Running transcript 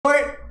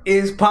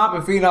is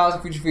popping,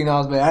 Phenoms, future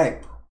Phenoms, man? Hey,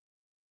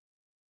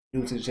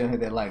 new to the channel, hit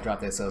that like, drop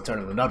that sub, turn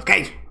on the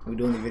notification. We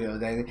doing these videos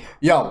daily.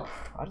 Yo,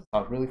 I just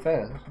talked really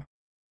fast.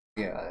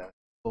 Yeah,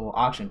 little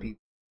auction people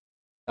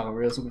talking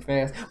real super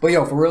fast. But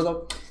yo, for real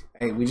though,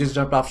 hey, we just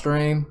jumped off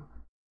stream.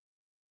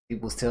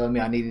 People was telling me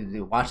I needed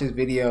to watch this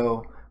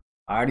video.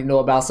 I already know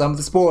about some of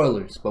the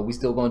spoilers, but we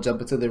still gonna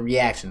jump into the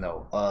reaction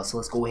though. So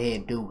let's go ahead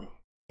and do it.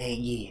 Hey,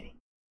 yeah.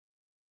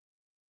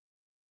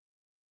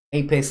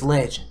 Apex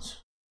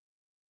Legends.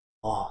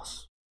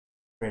 Lost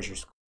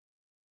Treasures.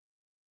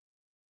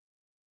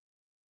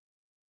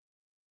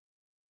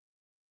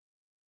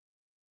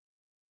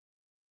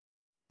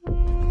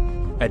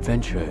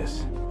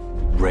 Adventurers,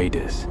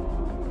 raiders,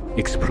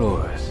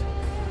 explorers.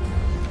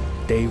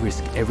 They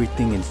risk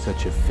everything in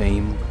search of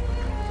fame,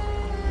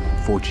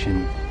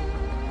 fortune,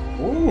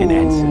 and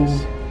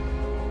answers.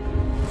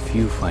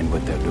 Few find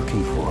what they're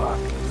looking for.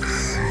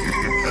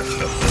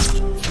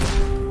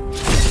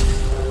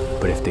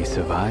 But if they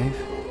survive,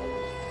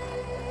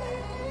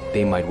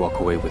 they might walk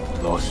away with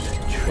lost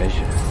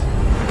treasures.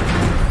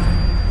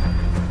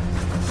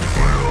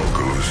 When all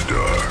goes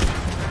dark,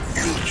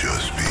 you'll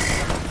just be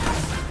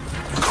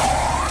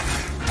gone.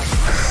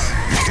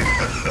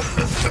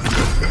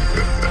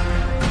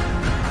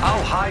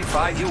 I'll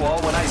high-five you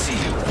all when I see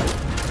you.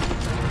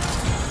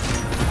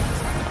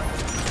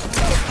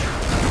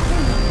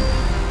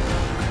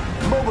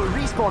 Mobile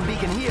respawn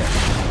beacon here.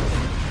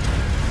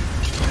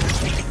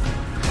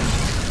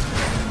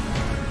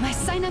 My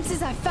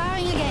synapses are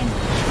firing again.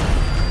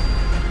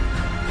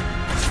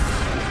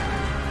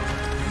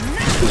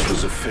 This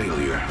was a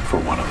failure for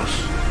one of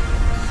us.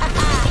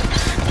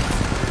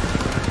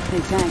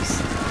 Hey,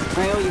 thanks. I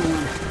owe you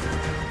one.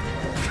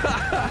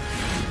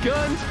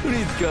 Guns? Who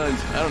needs guns?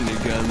 I don't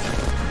need guns.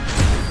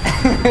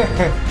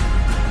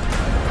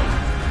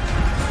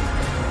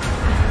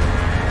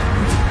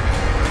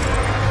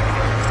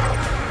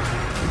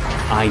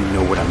 I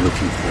know what I'm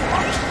looking for.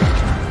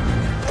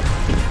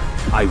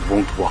 I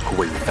won't walk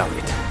away without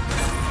it.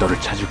 너를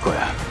찾을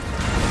거야.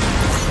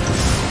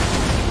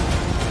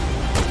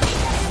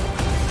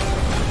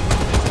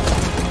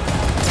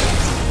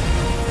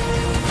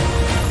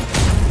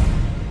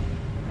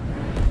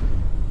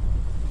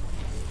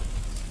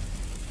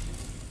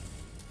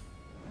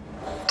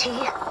 T,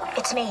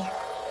 it's me.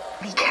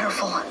 Be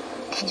careful.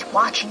 He's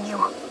watching you.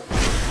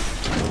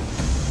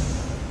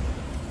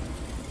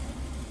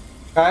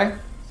 Okay,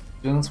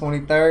 June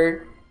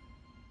 23rd.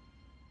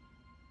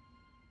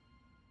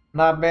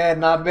 Not bad,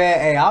 not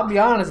bad. Hey, I'll be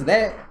honest,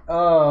 that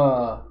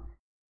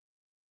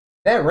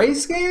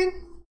race skin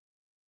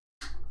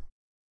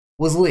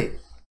was lit.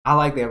 I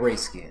like that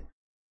race skin.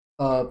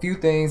 A few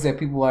things that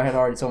people had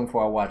already told me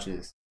before I watch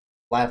this.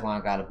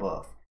 Lifeline got a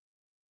buff.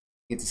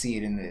 Get to see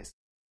it in this.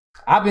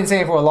 I've been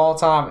saying for a long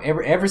time,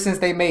 ever since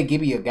they made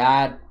Gibby a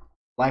god,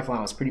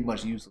 Lifeline was pretty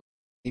much useless.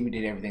 Gibby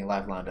did everything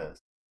Lifeline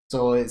does.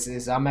 So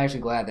I'm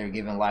actually glad they're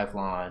giving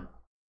Lifeline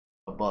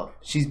a buff.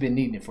 She's been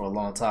needing it for a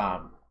long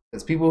time.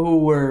 Because people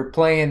who were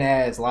playing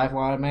as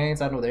Lifeline mains,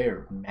 I know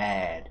they're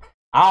mad.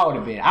 I would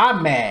have been.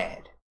 I'm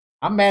mad.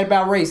 I'm mad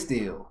about race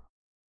still.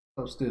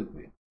 So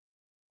stupid.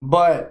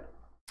 But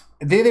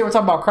then they were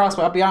talking about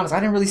crossplay. I'll be honest, I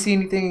didn't really see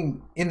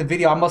anything in the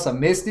video. I must have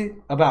missed it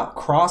about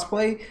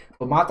crossplay.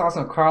 But my thoughts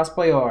on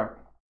crossplay are,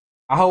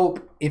 I hope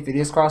if it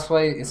is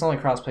crossplay, it's only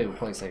crossplay with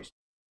PlayStation.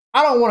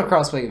 I don't want to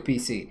crossplay with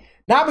PC.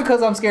 Not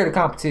because I'm scared of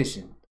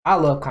competition. I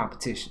love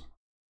competition.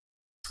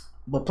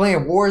 But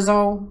playing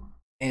Warzone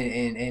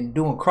and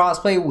doing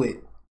crossplay with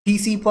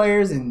PC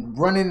players and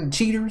running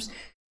cheaters,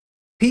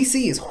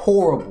 PC is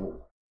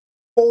horrible.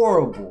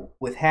 Horrible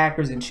with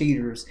hackers and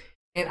cheaters.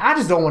 And I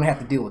just don't want to have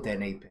to deal with that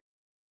in Apex.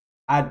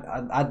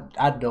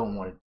 I don't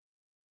want to.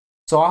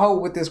 So I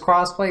hope with this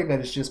crossplay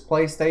that it's just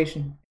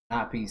PlayStation,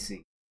 not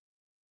PC.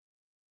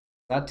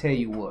 I tell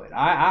you what,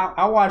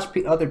 I watch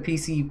other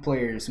PC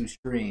players who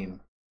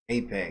stream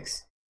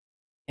Apex,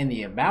 and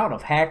the amount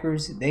of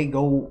hackers they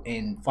go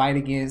and fight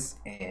against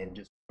and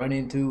just run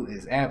into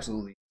is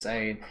absolutely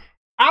insane.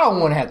 I don't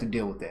want to have to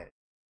deal with that.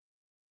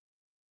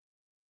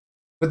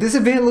 But this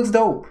event looks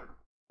dope.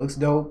 Looks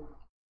dope.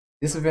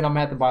 This event I'm gonna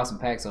have to buy some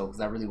packs though,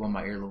 because I really want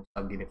my heirloom.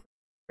 I'm getting it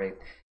great.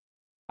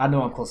 I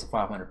know I'm close to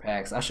 500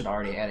 packs. I should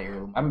already add an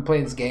heirloom. I've been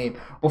playing this game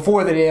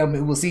before the damn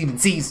it was even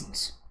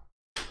seasons.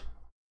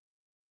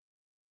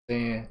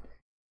 Man.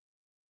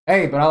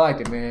 Hey, but I liked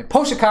it, man.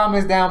 Post your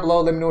comments down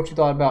below. Let me know what you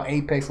thought about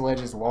Apex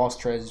Legends Lost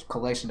Treasures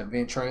Collection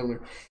event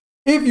trailer.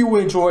 If you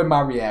enjoyed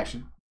my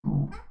reaction,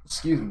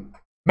 excuse me,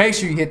 make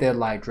sure you hit that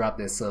like, drop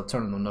that sub,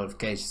 turn on the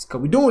notifications,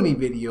 because we're doing these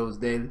videos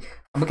daily.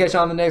 I'm going to catch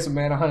y'all on the next one,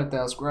 man.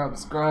 100,000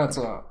 subscribers. Grind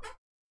time.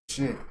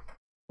 Shit.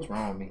 What's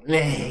wrong with me?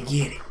 Man,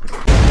 get it.